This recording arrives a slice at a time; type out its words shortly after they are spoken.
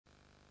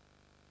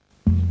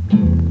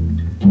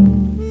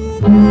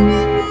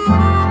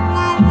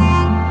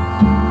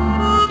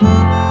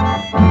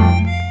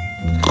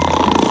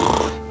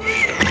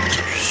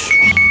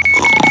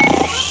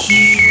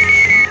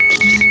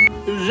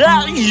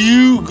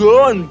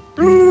going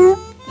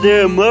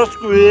there,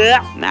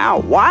 muskrat? Now,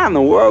 why in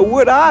the world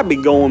would I be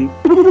going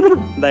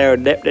there,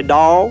 Deputy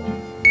Dawg?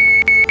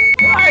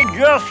 I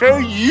just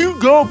heard you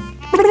go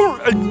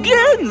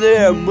again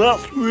there,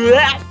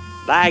 muskrat.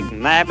 Dag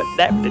nabbit,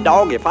 Deputy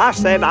Dawg, if I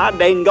said I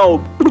didn't go,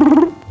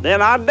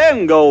 then I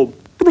didn't go.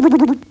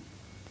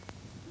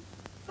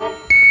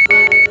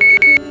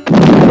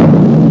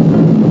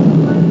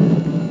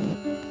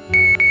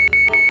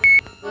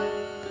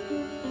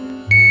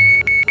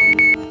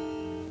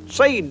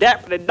 See,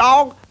 Deputy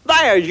Dawg,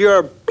 there's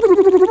your...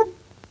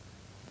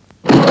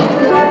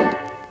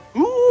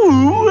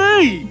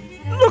 Ooh-wee!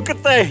 Look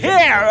at the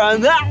hair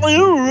on that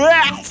little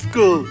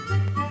rascal.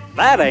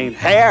 That ain't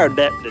hair,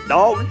 Deputy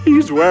Dawg.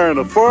 He's wearing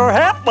a fur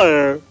hat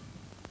there.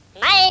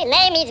 My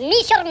name is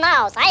Mischa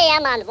Mouse. I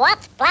am on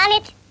what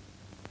planet?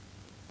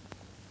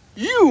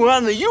 You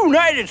on the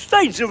United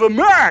States of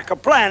America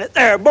planet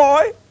there,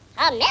 boy.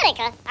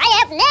 America? I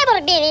have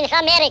never been in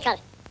America.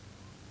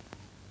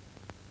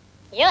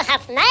 You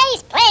have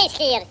nice place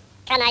here.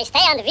 Can I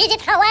stay and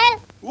visit for a while?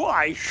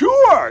 Why,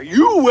 sure.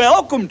 You're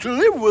welcome to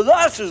live with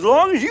us as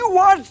long as you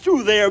want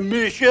to there,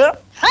 Mischa.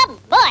 Oh,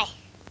 boy.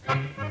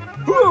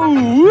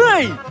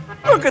 Ooh-wee!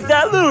 Look at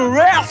that little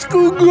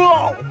rascal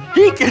go.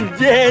 He can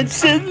dance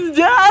sitting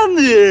down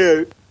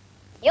there.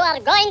 You are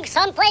going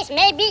someplace,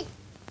 maybe?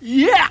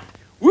 Yeah,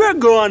 we're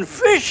going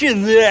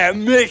fishing there,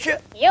 Mischa.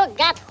 You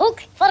got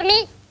hook for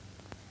me?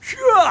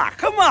 Sure,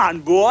 come on,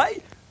 boy.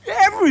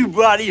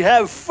 Everybody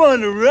have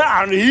fun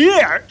around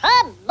here.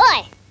 Oh,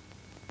 boy.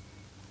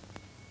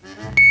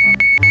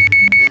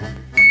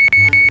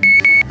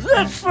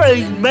 This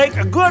thing make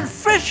a good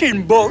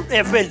fishing boat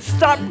if it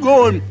stopped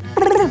going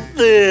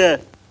there.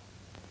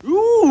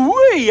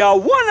 Ooh-wee, a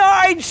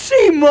one-eyed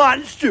sea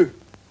monster.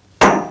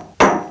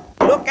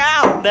 Look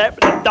out,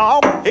 Deputy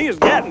Dawg. He's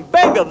getting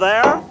bigger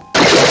there.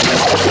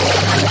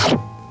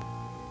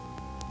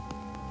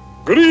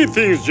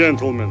 Greetings,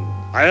 gentlemen.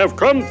 I have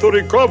come to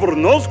recover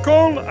Nose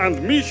Cone and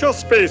Mischa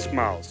Space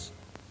Mouse.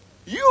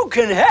 You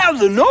can have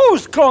the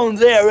nose cone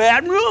there,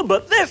 Admiral,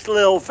 but this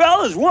little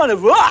fella's one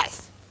of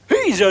us.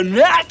 He's a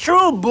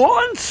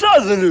natural-born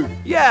Southerner.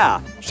 Yeah,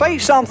 say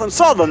something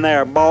southern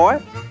there, boy.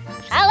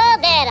 Hello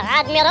there,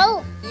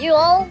 Admiral. You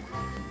all?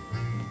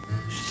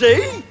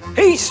 See?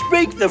 He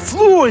speaks the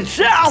fluent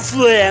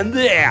Southland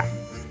there.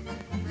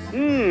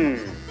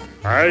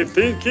 I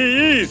think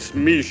he is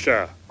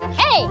Mischa.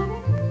 Hey!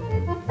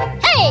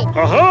 Hey!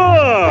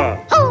 Aha!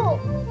 Ho!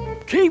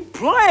 Keep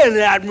playing,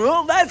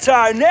 Admiral. That's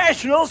our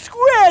national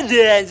square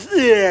dance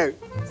there.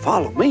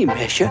 Follow me,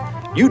 Mischa.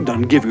 You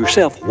done give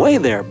yourself away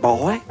there,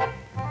 boy.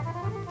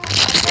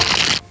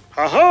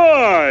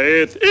 Aha!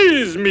 It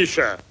is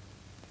Mischa.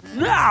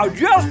 Now,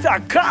 just a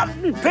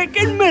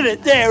cotton-picking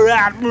minute there,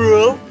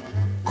 Admiral.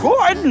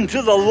 According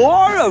to the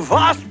law of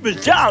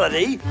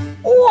hospitality,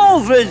 all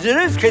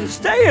visitors can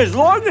stay as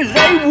long as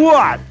they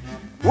want.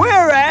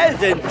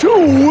 Whereas in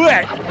too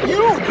wet,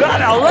 you've got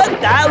to let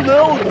that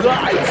little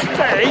guy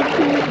stay.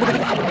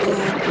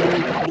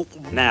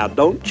 Now,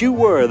 don't you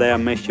worry there,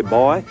 Mischa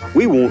boy.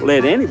 We won't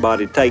let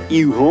anybody take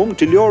you home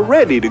till you're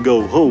ready to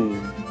go home.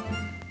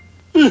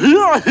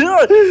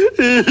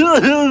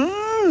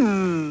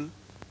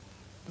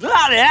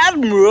 That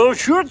Admiral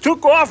sure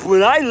took off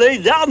when I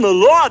laid down the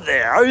law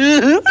there.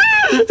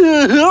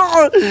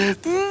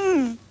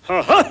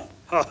 Ha ha!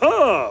 Ha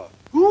ha!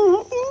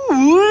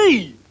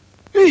 Ooh-wee!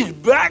 He's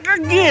back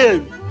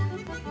again.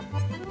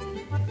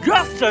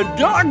 Just a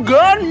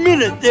doggone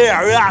minute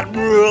there,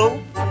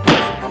 Admiral.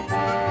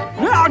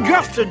 Now,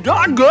 just a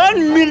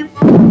doggone minute.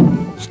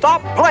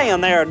 Stop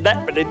playing there,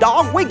 Deputy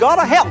Dawg. We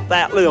gotta help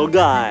that little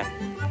guy.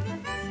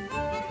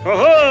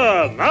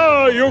 Ha!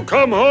 Now you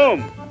come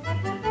home.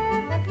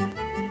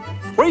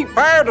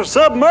 Prepare to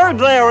submerge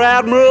there,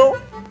 Admiral.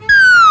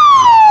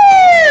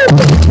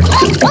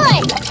 Oh,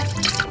 boy!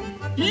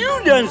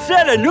 You done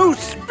set a new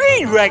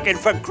speed record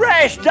for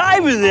crash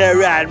diving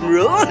there,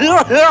 Admiral.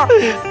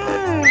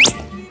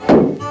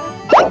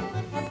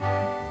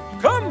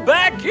 Come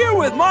back here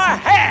with my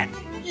hat,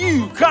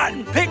 you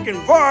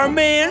cotton-picking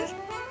fireman.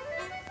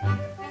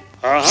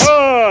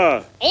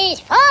 Aha! It's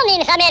fun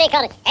in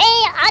America.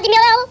 Hey,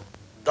 Admiral?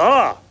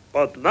 Da!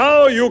 But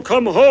now you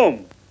come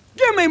home.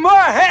 Give me my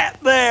hat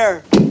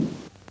there.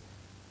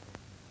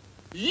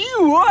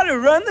 You ought to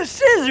run the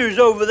scissors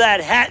over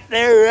that hat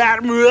there,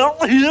 Admiral.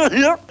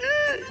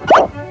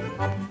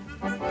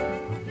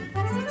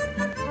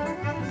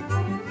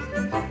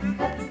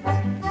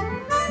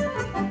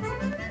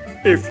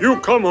 If you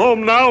come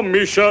home now,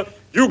 Mischa,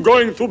 you're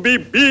going to be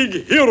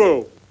big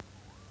hero.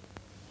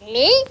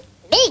 Me?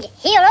 Big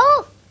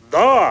hero?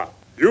 Da!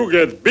 You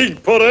get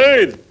big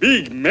parade,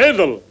 big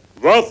medal.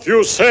 What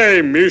you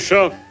say,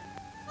 Mischa?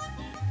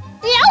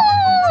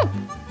 Yow!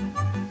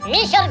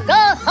 Me shall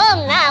go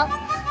home now.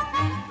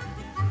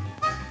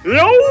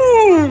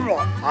 Yo!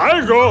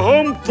 I go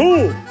home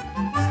too.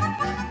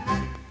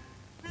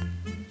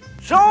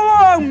 So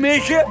long,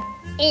 Mischa.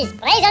 Is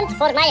present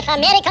for my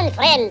American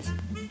friends.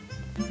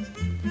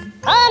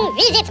 Come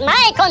visit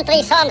my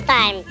country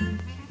sometime.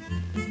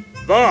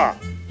 Da!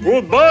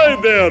 Goodbye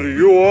there,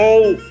 you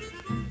all.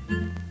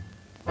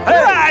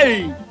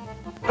 Hey!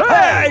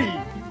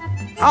 Hey!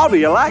 How do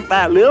you like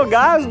that little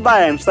guy's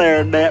dance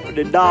there,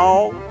 Deputy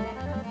Dawg?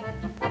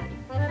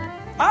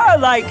 I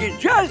like it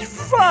just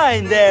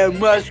fine there,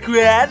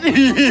 Muskrat.